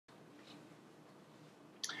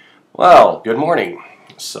Well, good morning.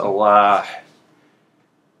 I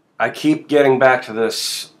keep getting back to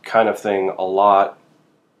this kind of thing a lot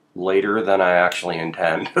later than I actually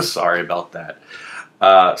intend. Sorry about that.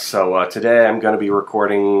 Today I'm going to be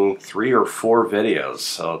recording 3 or 4 videos.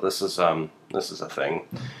 So this is a thing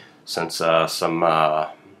since some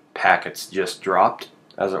packets just dropped,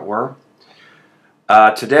 as it were.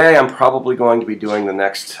 Today I'm probably going to be doing the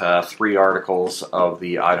next 3 articles of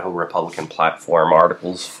the Idaho Republican platform,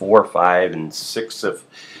 articles 4, 5, and 6, if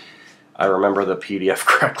I remember the PDF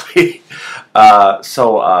correctly.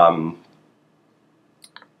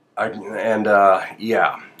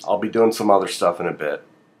 Yeah, I'll be doing some other stuff in a bit.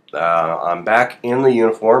 I'm back in the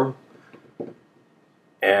uniform,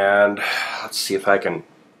 and let's see if I can...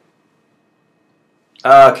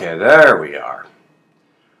 Okay, there we are.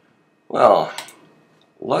 Well,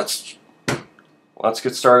 let's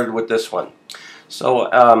get started with this one.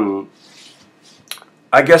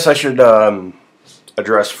 I guess I should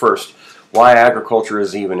address first why agriculture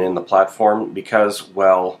is even in the platform, because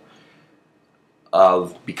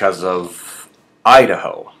of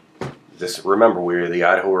Idaho. Remember, we're the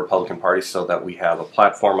Idaho Republican Party, so that we have a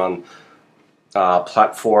platform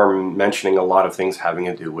mentioning a lot of things having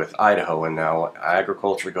to do with Idaho, and now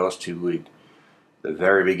agriculture goes to the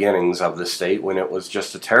very beginnings of the state when it was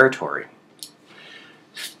just a territory.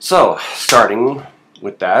 So, starting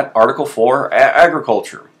with that, Article 4,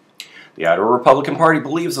 Agriculture. The Idaho Republican Party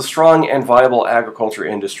believes a strong and viable agriculture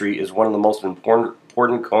industry is one of the most important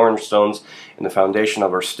cornerstones in the foundation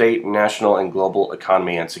of our state, national, and global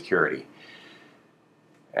economy and security.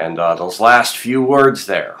 And those last few words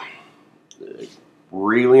there,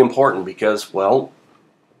 really important because, well,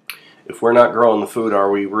 if we're not growing the food,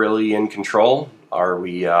 are we really in control? Are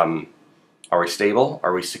we stable?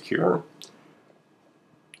 Are we secure?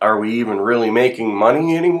 Are we even really making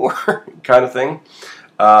money anymore? Kind of thing.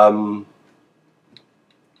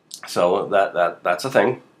 So that's a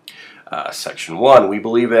thing. Section 1, we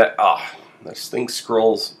believe that... this thing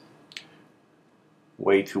scrolls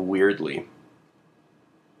way too weirdly.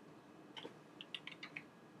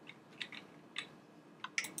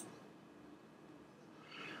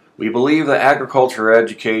 We believe that agriculture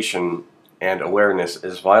education and awareness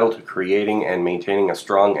is vital to creating and maintaining a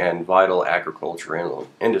strong and vital agriculture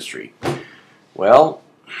industry. Well,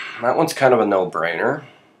 that one's kind of a no-brainer.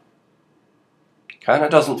 Kind of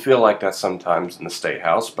doesn't feel like that sometimes in the State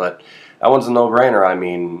House, but that one's a no-brainer. I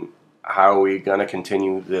mean, how are we going to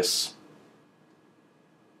continue this?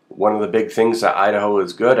 One of the big things that Idaho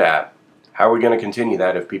is good at, how are we going to continue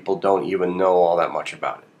that if people don't even know all that much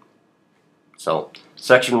about it? So,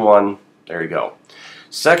 Section 1, there you go.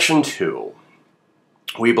 Section 2,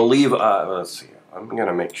 we believe, let's see, I'm going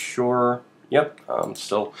to make sure, yep, I'm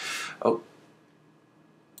still,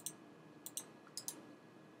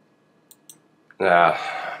 dead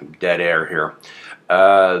air here.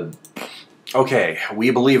 Okay,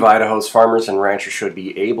 we believe Idaho's farmers and ranchers should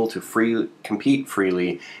be able to compete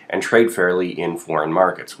freely and trade fairly in foreign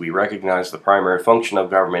markets. We recognize the primary function of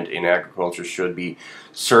government in agriculture should be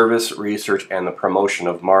service, research, and the promotion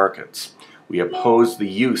of markets. We oppose the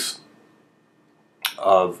use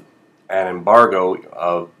of an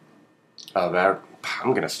embargo I'm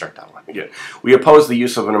going to start that one again. We oppose the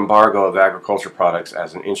use of an embargo of agriculture products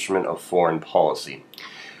as an instrument of foreign policy.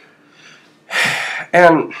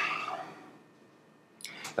 And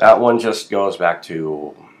that one just goes back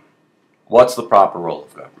to, what's the proper role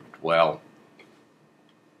of government? Well,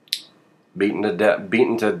 beaten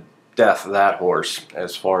to death that horse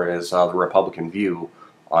as far as the Republican view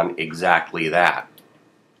on exactly that.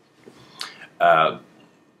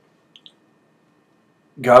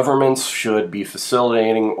 Governments should be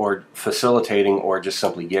facilitating or just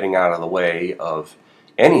simply getting out of the way of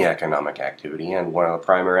any economic activity, and one of the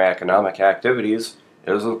primary economic activities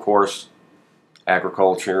is, of course,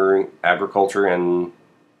 agriculture and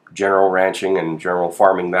general ranching and general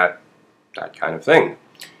farming, that kind of thing.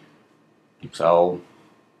 So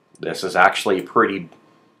this is actually pretty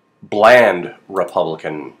bland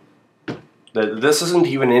Republican. This isn't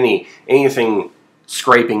even anything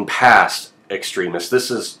scraping past extremist.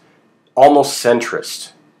 This is almost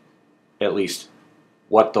centrist, at least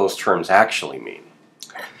what those terms actually mean.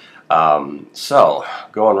 So,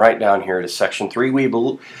 going right down here to Section 3,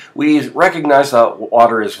 we recognize that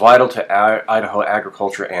water is vital to Idaho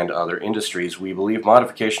agriculture and other industries. We believe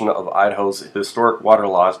modification of Idaho's historic water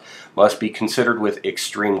laws must be considered with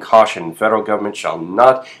extreme caution. Federal government shall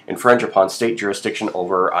not infringe upon state jurisdiction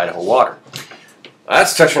over Idaho water.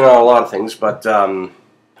 That's touching on a lot of things, but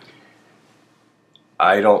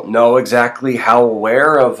I don't know exactly how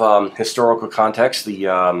aware of historical context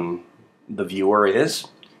the viewer is.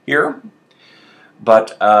 here.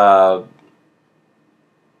 But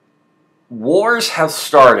wars have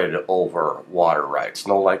started over water rights.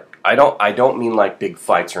 No, like I don't mean like big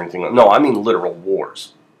fights or anything. No, I mean literal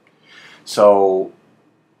wars. So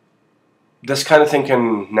this kind of thing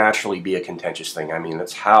can naturally be a contentious thing. I mean,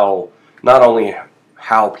 it's how not only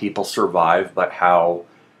how people survive, but how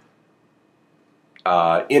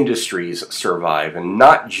industries survive, and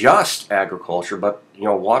not just agriculture, but you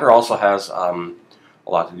know, water also has a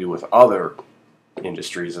lot to do with other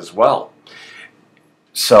industries as well.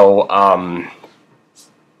 So,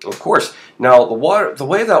 of course, now the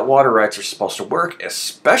way that water rights are supposed to work,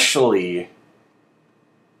 especially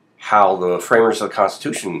how the framers of the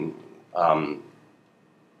Constitution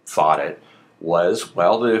thought it, was,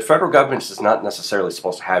 well, the federal government is not necessarily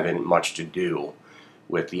supposed to have much to do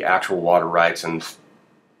with the actual water rights and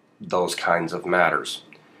those kinds of matters.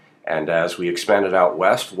 And as we expanded out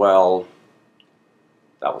west, well,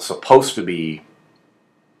 that was supposed to be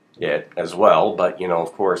it as well, but you know,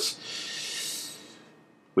 of course,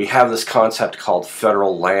 we have this concept called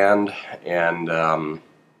federal land, and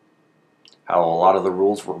how a lot of the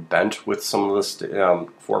rules were bent with some of the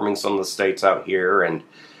forming some of the states out here, and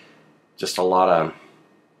just a lot of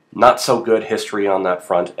not so good history on that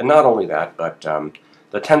front. And not only that, but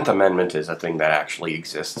the 10th Amendment is a thing that actually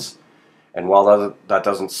exists. And while that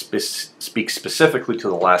doesn't speak specifically to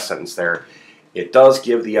the last sentence there, it does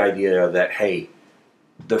give the idea that, hey,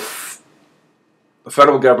 the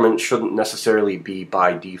federal government shouldn't necessarily be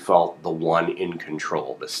by default the one in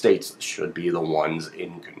control. The states should be the ones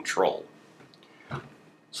in control.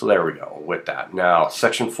 So there we go with that. Now,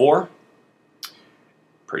 Section 4.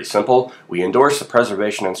 Pretty simple. We endorse the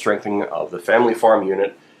preservation and strengthening of the family farm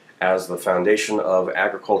unit as the foundation of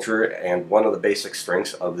agriculture and one of the basic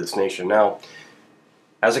strengths of this nation. Now,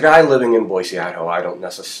 as a guy living in Boise, Idaho,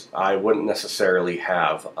 I wouldn't necessarily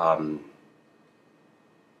have a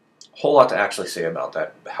whole lot to actually say about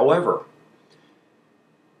that. However,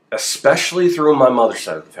 especially through my mother's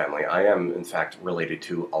side of the family, I am in fact related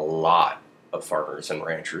to a lot of farmers and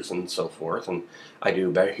ranchers and so forth, and I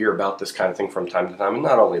do hear about this kind of thing from time to time. And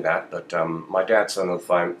not only that, but my dad's side of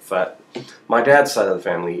the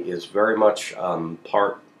family is very much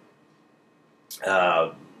partial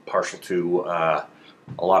to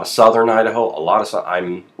a lot of southern Idaho.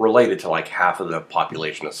 I'm related to like half of the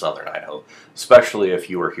population of southern Idaho, especially if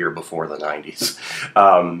you were here before the 90s.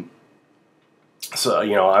 So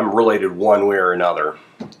you know, I'm related one way or another,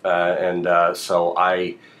 so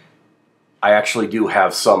I actually do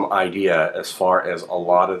have some idea as far as a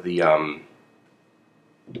lot of the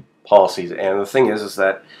policies. And the thing is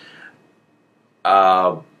that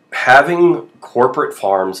having corporate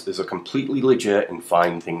farms is a completely legit and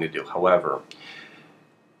fine thing to do. However,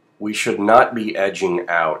 we should not be edging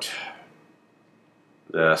out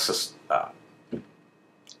the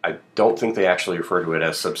I don't think they actually refer to it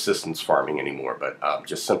as subsistence farming anymore, but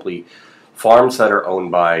just simply farms that are owned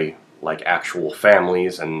by like actual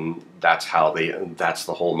families, and that's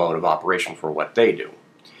the whole mode of operation for what they do.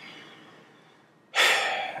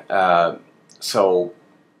 So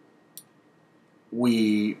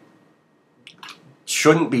we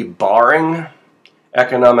shouldn't be barring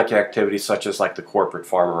economic activities such as like the corporate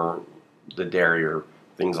farmer, the dairy,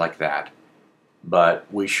 things like that, but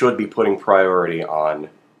we should be putting priority on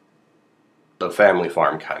the family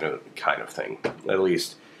farm kind of thing, at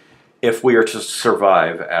least if we are to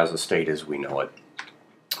survive as a state as we know it.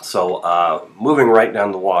 So moving right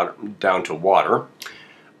down to water,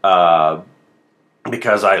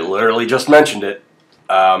 because I literally just mentioned it.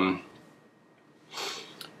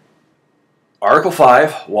 Article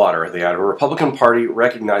 5, water. The Idaho Republican Party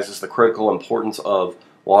recognizes the critical importance of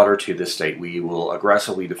water to this state. We will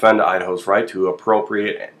aggressively defend Idaho's right to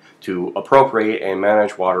appropriate and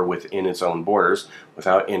manage water within its own borders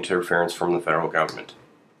without interference from the federal government.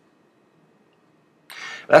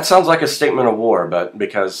 That sounds like a statement of war, but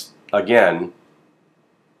because, again,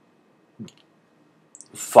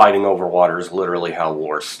 fighting over water is literally how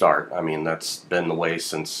wars start. I mean, that's been the way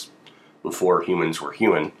since before humans were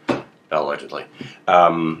human, allegedly.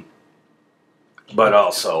 But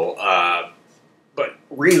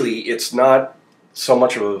really, it's not so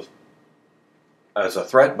much of as a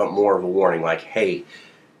threat, but more of a warning, like, hey,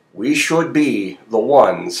 we should be the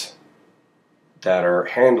ones that are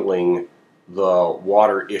handling the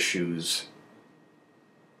water issues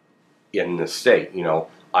in this state. You know,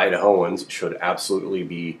 Idahoans should absolutely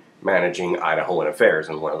be managing Idahoan affairs,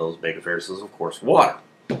 and one of those big affairs is, of course, water.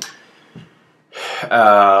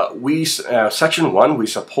 Section 1, we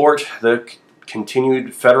support the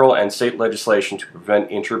continued federal and state legislation to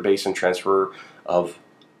prevent inter-basin transfer of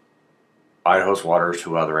Idaho's water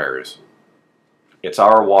to other areas. It's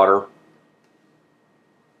our water.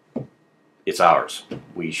 It's ours.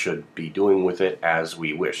 We should be doing with it as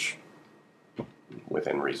we wish.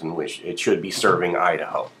 Within reason, it should be serving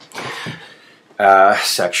Idaho.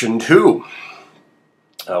 Section 2.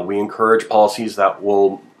 We encourage policies that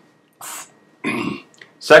will...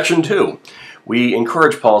 Section 2. We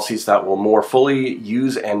encourage policies that will more fully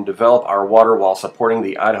use and develop our water while supporting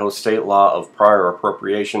the Idaho state law of prior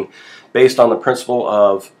appropriation based on the principle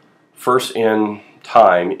of first in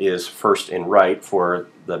time is first in right for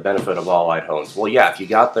the benefit of all Idahoans. Well, yeah, if you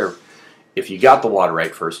got the water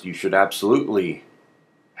right first, you should absolutely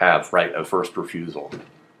have right of first refusal.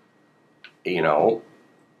 You know,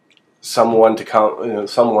 someone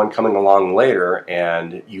coming along later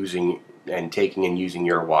and taking and using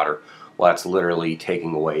your water, well, that's literally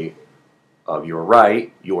taking away of your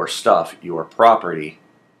right, your stuff, your property,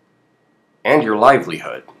 and your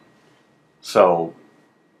livelihood. So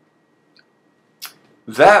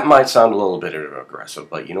that might sound a little bit aggressive,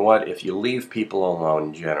 but you know what? If you leave people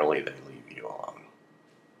alone, generally they leave you alone.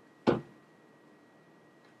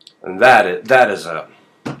 And that is a...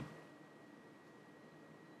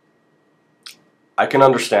 I can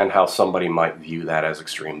understand how somebody might view that as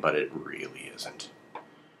extreme, but it really isn't.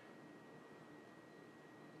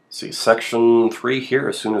 See, section 3 here,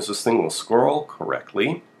 as soon as this thing will scroll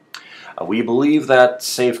correctly. We believe that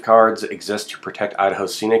safeguards exist to protect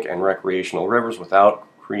Idaho's scenic and recreational rivers without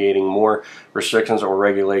creating more restrictions or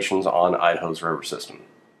regulations on Idaho's river system.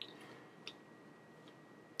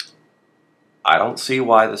 I don't see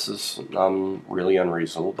why this is really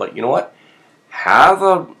unreasonable, but you know what? Have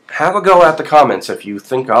a go at the comments if you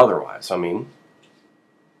think otherwise. I mean,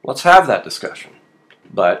 let's have that discussion.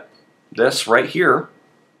 But this right here,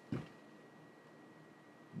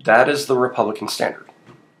 that is the Republican standard.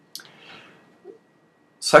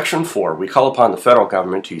 Section 4, we call upon the federal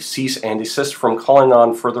government to cease and desist from calling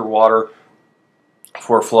on further water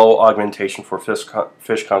for flow augmentation for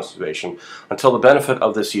fish conservation until the benefit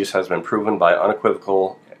of this use has been proven by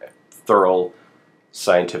unequivocal, thorough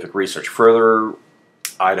scientific research. Further,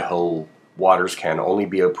 Idaho waters can only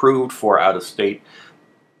be approved for out-of-state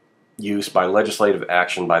use by legislative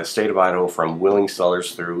action by the state of Idaho from willing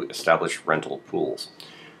sellers through established rental pools.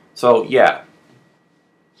 So, yeah.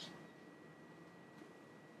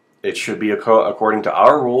 It should be according to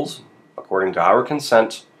our rules, according to our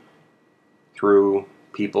consent, through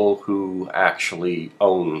people who actually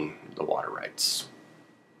own the water rights.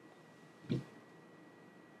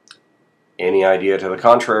 Any idea to the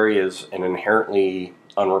contrary is an inherently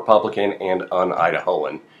un-Republican and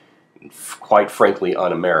un-Idahoan, quite frankly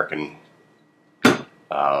un-American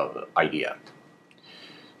idea.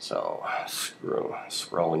 So,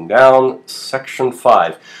 scrolling down, Section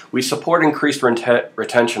 5. We support increased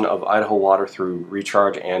retention of Idaho water through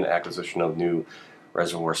recharge and acquisition of new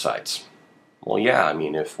reservoir sites. Well, yeah, I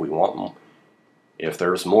mean, if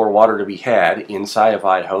there's more water to be had inside of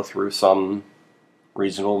Idaho through some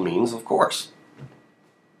reasonable means, of course.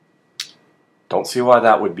 Don't see why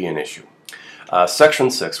that would be an issue. Section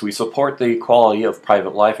 6. We support the quality of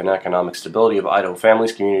private life and economic stability of Idaho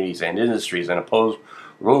families, communities, and industries and oppose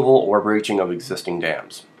removal or breaching of existing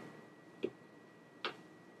dams.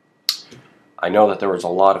 I know that there was a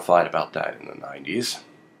lot of fight about that in the 90s,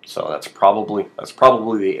 so that's probably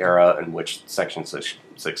the era in which Section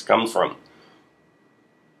 6 comes from.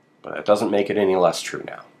 But that doesn't make it any less true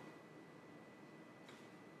now.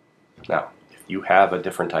 Now, if you have a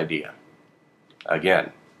different idea,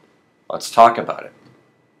 again, let's talk about it.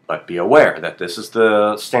 But be aware that this is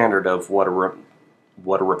the standard of what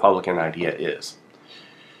a Republican idea is.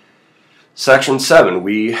 Section 7.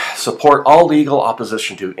 We support all legal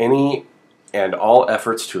opposition to any and all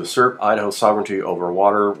efforts to assert Idaho's sovereignty over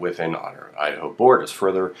water within our Idaho borders.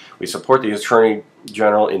 Further, we support the Attorney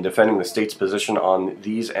General in defending the state's position on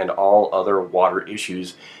these and all other water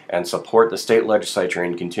issues and support the state legislature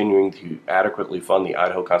in continuing to adequately fund the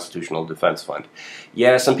Idaho Constitutional Defense Fund.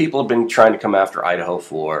 Yeah, some people have been trying to come after Idaho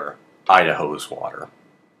for Idaho's water.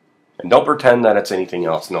 And don't pretend that it's anything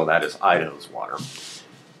else. No, that is Idaho's water.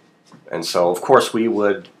 And so, of course, we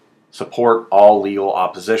would support all legal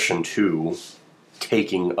opposition to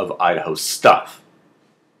taking of Idaho's stuff.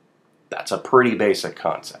 That's a pretty basic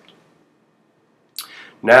concept.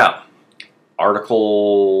 Now,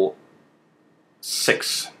 Article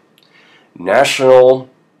 6. I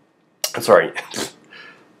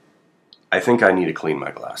think I need to clean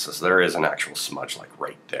my glasses. There is an actual smudge like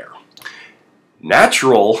right there.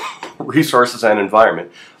 Natural resources and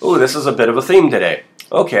environment. Oh, this is a bit of a theme today.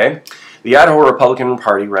 Okay. The Idaho Republican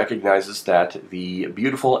Party recognizes that the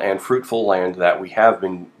beautiful and fruitful land that we have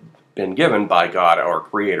been been given by God, our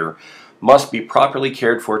Creator, must be properly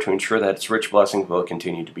cared for to ensure that its rich blessings will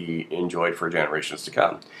continue to be enjoyed for generations to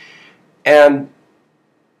come. And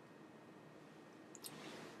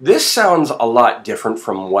this sounds a lot different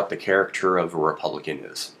from what the character of a Republican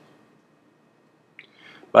is.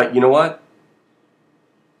 But you know what?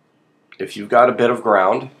 If you've got a bit of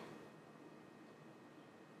ground,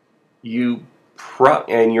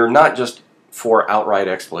 and you're not just for outright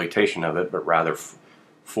exploitation of it, but rather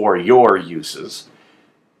for your uses,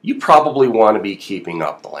 you probably want to be keeping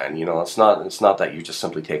up the land. You know, it's not that you're just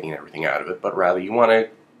simply taking everything out of it, but rather you want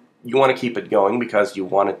to keep it going because you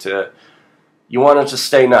want it to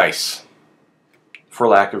stay nice, for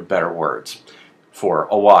lack of better words, for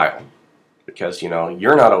a while. Because, you know,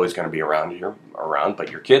 you're not always going to be around. You're around, but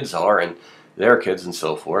your kids are, and their kids, and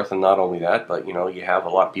so forth. And not only that, but, you know, you have a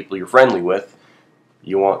lot of people you're friendly with.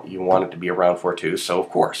 You want it to be around for too. So, of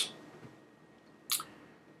course.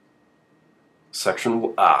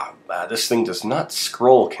 Section, this thing does not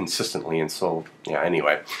scroll consistently, and so, yeah,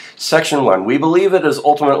 anyway. Section 1, we believe it is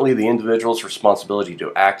ultimately the individual's responsibility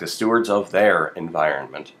to act as stewards of their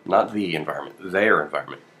environment. Not the environment, their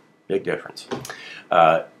environment. Big difference.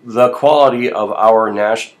 The quality of our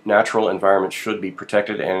natural environment should be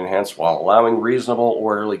protected and enhanced while allowing reasonable,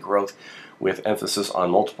 orderly growth with emphasis on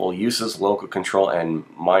multiple uses, local control, and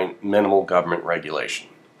minimal government regulation.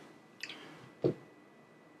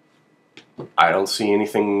 I don't see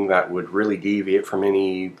anything that would really deviate from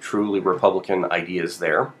any truly Republican ideas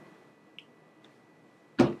there.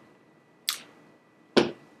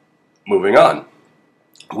 Moving on.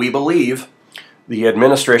 We believe the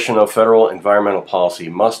administration of federal environmental policy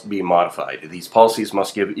must be modified. These policies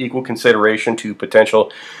must give equal consideration to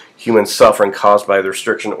potential human suffering caused by the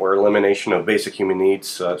restriction or elimination of basic human needs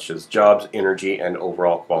such as jobs, energy, and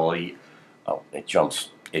overall quality. Oh, it jumps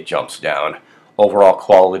down. Overall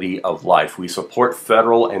quality of life. We support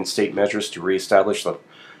federal and state measures to reestablish the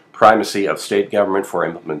primacy of state government for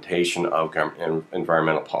implementation of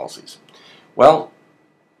environmental policies. Well,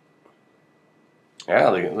 yeah,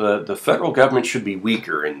 the federal government should be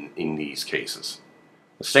weaker in these cases.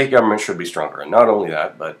 The state government should be stronger. And not only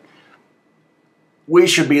that, but we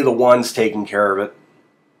should be the ones taking care of it.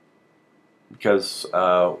 Because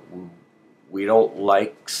we don't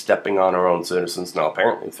like stepping on our own citizens. Now,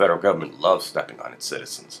 apparently the federal government loves stepping on its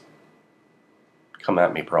citizens. Come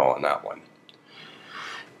at me, bro, on that one.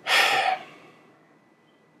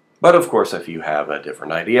 But, of course, if you have a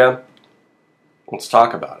different idea, let's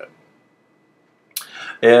talk about it.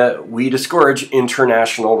 We discourage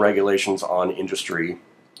international regulations on industry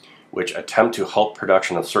which attempt to halt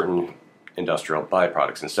production of certain industrial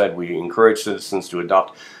byproducts. Instead, we encourage citizens to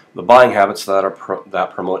adopt the buying habits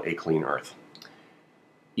that promote a clean earth.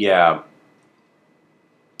 Yeah,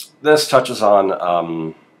 this touches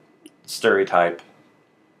on stereotype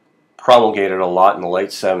promulgated a lot in the late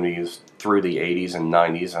 70s through the 80s and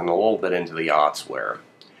 90s and a little bit into the aughts, where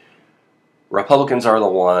Republicans are the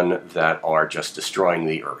one that are just destroying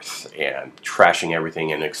the earth and trashing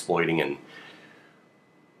everything and exploiting and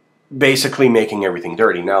basically making everything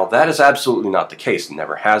dirty. Now, that is absolutely not the case. It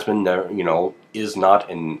never has been, never, is not,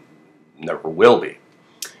 and never will be.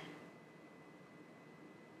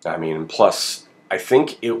 I mean, plus, I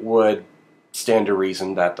think it would stand to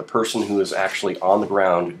reason that the person who is actually on the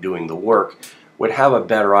ground doing the work would have a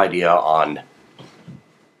better idea on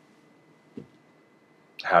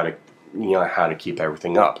how to keep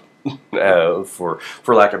everything up, for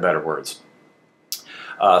lack of better words.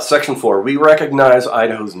 Section 4, we recognize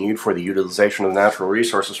Idaho's need for the utilization of natural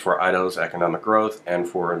resources for Idaho's economic growth and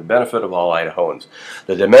for the benefit of all Idahoans.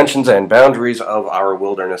 The dimensions and boundaries of our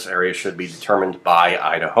wilderness area should be determined by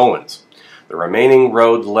Idahoans. The remaining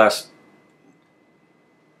roadless...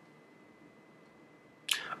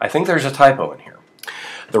 I think there's a typo in here.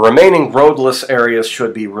 The remaining roadless areas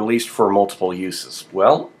should be released for multiple uses.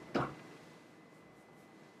 Well,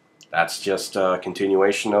 that's just a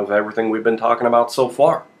continuation of everything we've been talking about so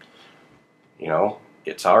far.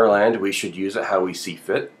 It's our land. We should use it how we see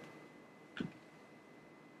fit.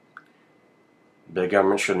 The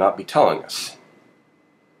government should not be telling us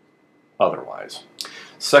otherwise.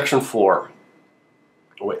 Section 4.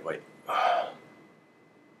 Wait.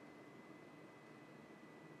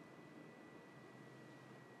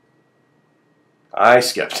 I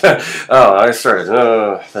skipped. I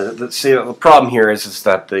started. See, the problem here is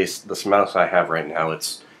that this mouse I have right now,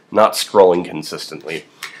 it's not scrolling consistently.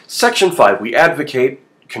 Section 5, we advocate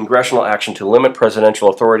congressional action to limit presidential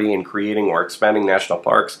authority in creating or expanding national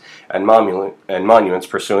parks and monuments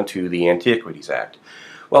pursuant to the Antiquities Act.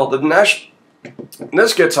 Well,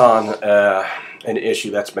 this gets on an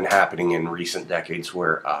issue that's been happening in recent decades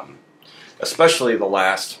where especially the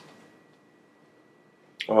last,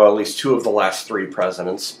 well, at least 2 of the last 3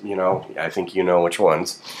 presidents, you know, I think you know which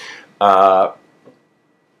ones, where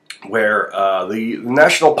the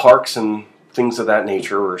national parks and things of that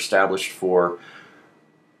nature were established for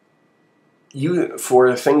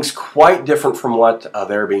things quite different from what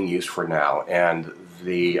they're being used for now, and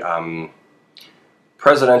the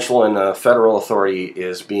presidential and federal authority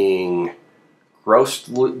is being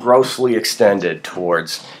grossly extended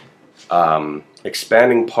towards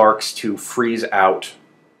expanding parks to freeze out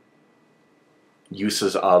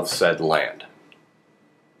uses of said land.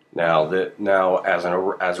 Now, as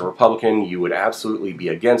a Republican, you would absolutely be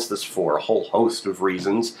against this for a whole host of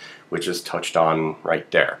reasons, which is touched on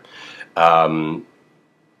right there.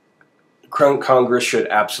 Congress should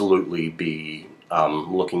absolutely be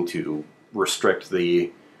looking to restrict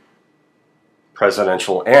the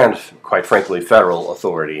presidential and, quite frankly, federal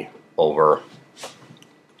authority over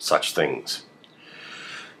such things.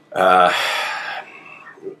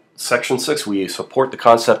 Section 6, we support the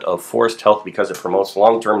concept of forest health because it promotes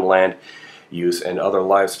long-term land use and other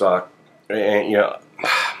livestock. And, you know,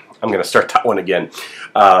 I'm going to start that one again.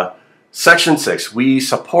 Section 6, we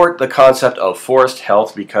support the concept of forest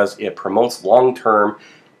health because it promotes long-term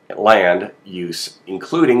land use,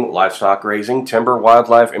 including livestock grazing, timber,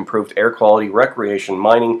 wildlife, improved air quality, recreation,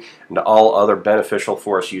 mining, and all other beneficial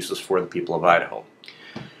forest uses for the people of Idaho.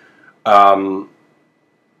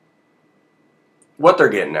 What they're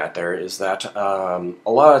getting at there is that a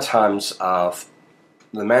lot of times the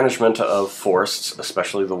management of forests,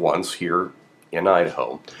 especially the ones here in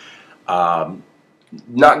Idaho,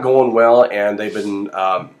 not going well, and they've been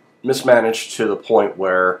mismanaged to the point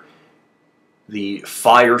where the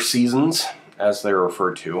fire seasons, as they're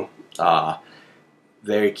referred to,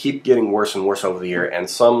 they keep getting worse and worse over the year, and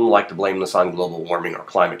some like to blame this on global warming or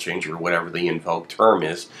climate change or whatever the in vogue term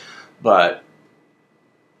is, but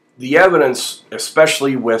the evidence,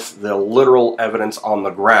 especially with the literal evidence on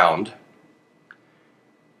the ground,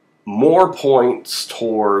 more points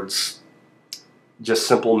towards just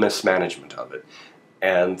simple mismanagement of it.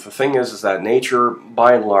 And the thing is that nature,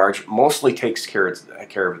 by and large, mostly takes care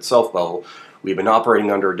of itself. Well, we've been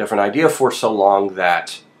operating under a different idea for so long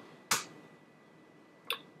that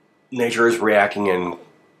nature is reacting in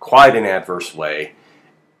quite an adverse way,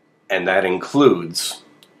 and that includes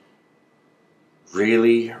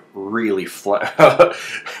really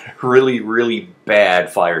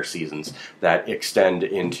bad fire seasons that extend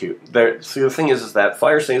into there. So the thing is that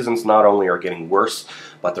fire seasons not only are getting worse,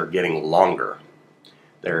 but they're getting longer.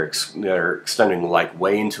 They're extending like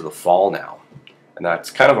way into the fall now, and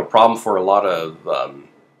that's kind of a problem for a lot of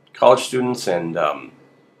college students and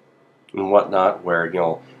whatnot. Where, you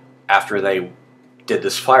know, after they did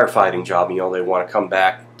this firefighting job, you know, they want to come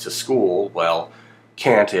back to school. Well,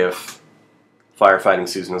 can't if firefighting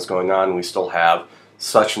season is going on, we still have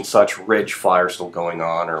such and such ridge fire still going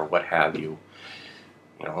on, or what have you.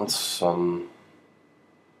 You know, it's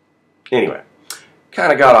anyway,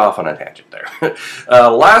 kind of got off on a tangent there.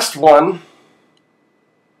 Last one,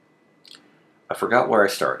 I forgot where I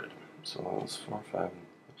started. So it's 4, 5.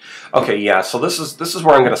 Okay, yeah. So this is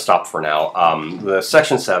where I'm going to stop for now. The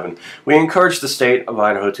Section 7. We encourage the state of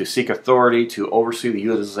Idaho to seek authority to oversee the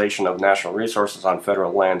utilization of national resources on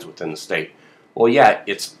federal lands within the state. Well, yeah,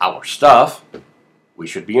 it's our stuff. We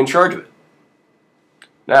should be in charge of it.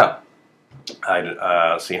 Now,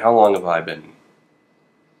 see, how long have I been?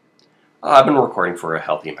 I've been recording for a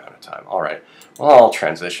healthy amount of time. All right. Well, I'll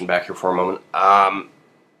transition back here for a moment.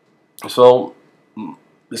 So,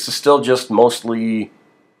 this is still just mostly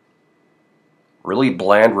really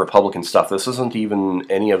bland Republican stuff. This isn't even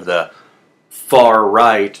any of the far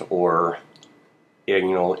right or,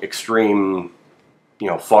 you know, extreme, you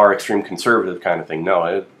know, far extreme conservative kind of thing.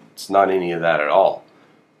 No, it's not any of that at all.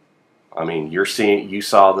 I mean, you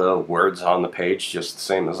saw the words on the page just the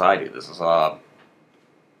same as I do. This is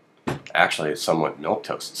actually it's somewhat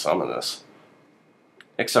milquetoasted, some of this,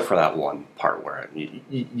 except for that one part where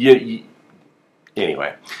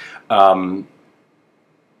anyway.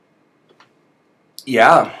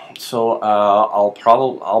 Yeah, so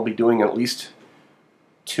I'll be doing at least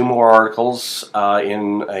 2 more articles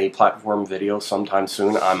in a platform video sometime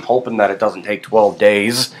soon. I'm hoping that it doesn't take 12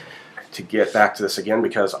 days to get back to this again,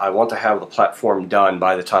 because I want to have the platform done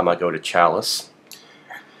by the time I go to Chalice.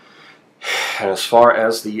 And as far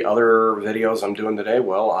as the other videos I'm doing today,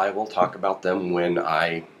 well, I will talk about them when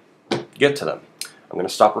I get to them. I'm going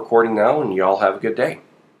to stop recording now, and you all have a good day.